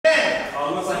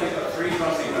looks like he's got 3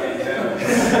 crossing right now.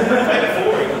 Maybe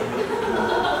 4 even.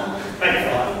 Maybe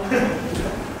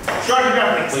 5. Striking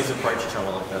grappling. Please approach each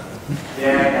other like that.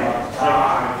 Yeah, come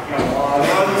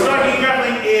on. Striking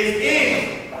grappling is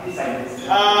in.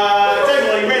 Toby,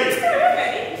 are you ready?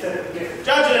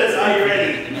 Judges, are you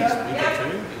ready?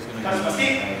 Touch my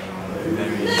stick.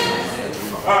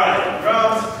 Alright,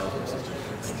 drums.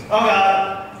 On guard.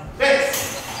 Fix.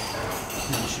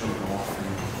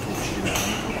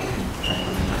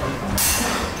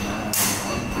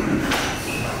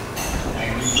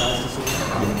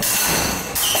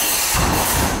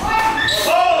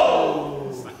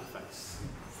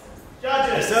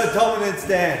 Judges. So dominant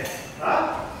stand.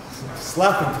 Huh?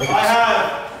 Slap him. I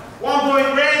have 1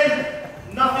 point red,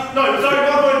 nothing. No, sorry,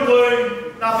 1 point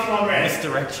blue, nothing on red.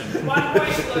 Misdirection. 1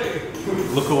 point blue.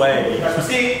 Look away. That's my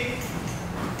stick.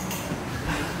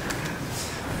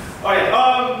 Okay,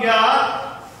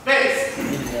 guard, face.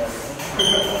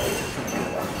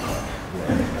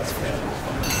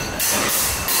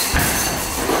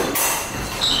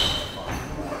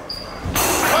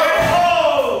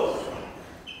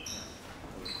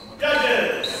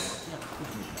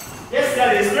 Yes,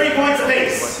 that is 3 points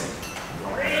apiece.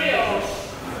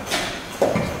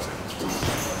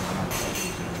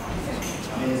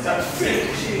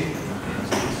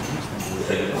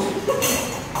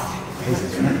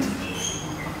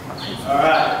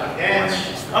 Alright, hands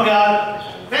on guard.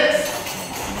 Fence.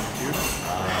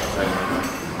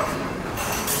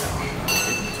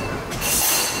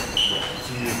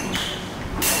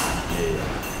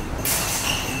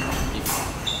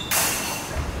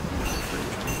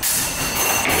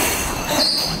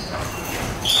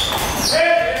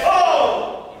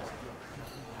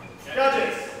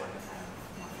 Judges,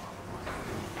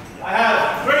 I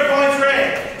have 3 points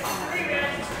red.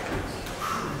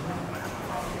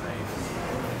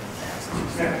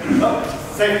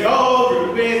 Safety hold,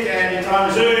 group bit, and your time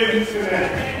resumes.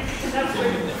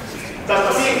 That's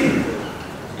my stick.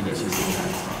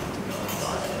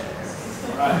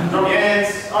 Alright, drop your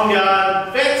hands, on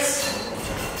guard, fence.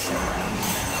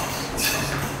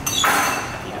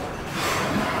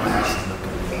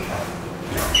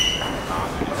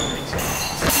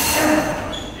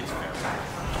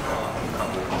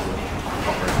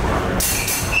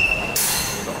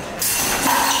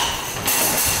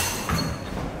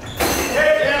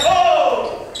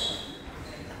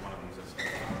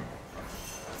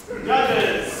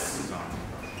 Judges,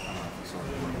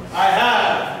 I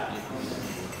have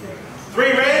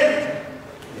 3 red,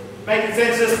 make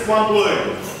consensus, 1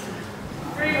 blue.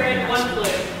 3 red, 1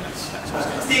 blue.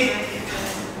 Stick.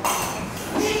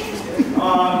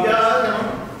 On guard, come on.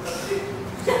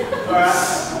 Alright,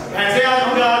 hands down,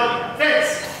 on guard,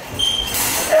 fence.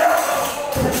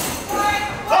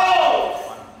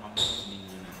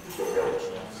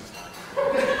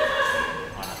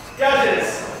 Judges.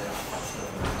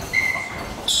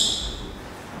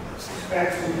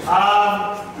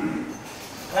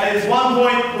 That is 1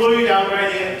 point blue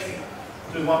downgrading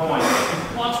to 1 point.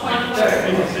 1 point blue.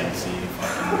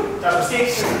 That's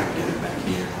 6.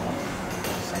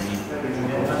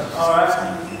 Alright.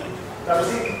 That's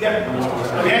 6. Yep.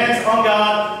 Put hands on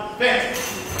guard. Fence.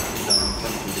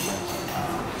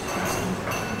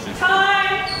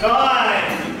 Time. Time.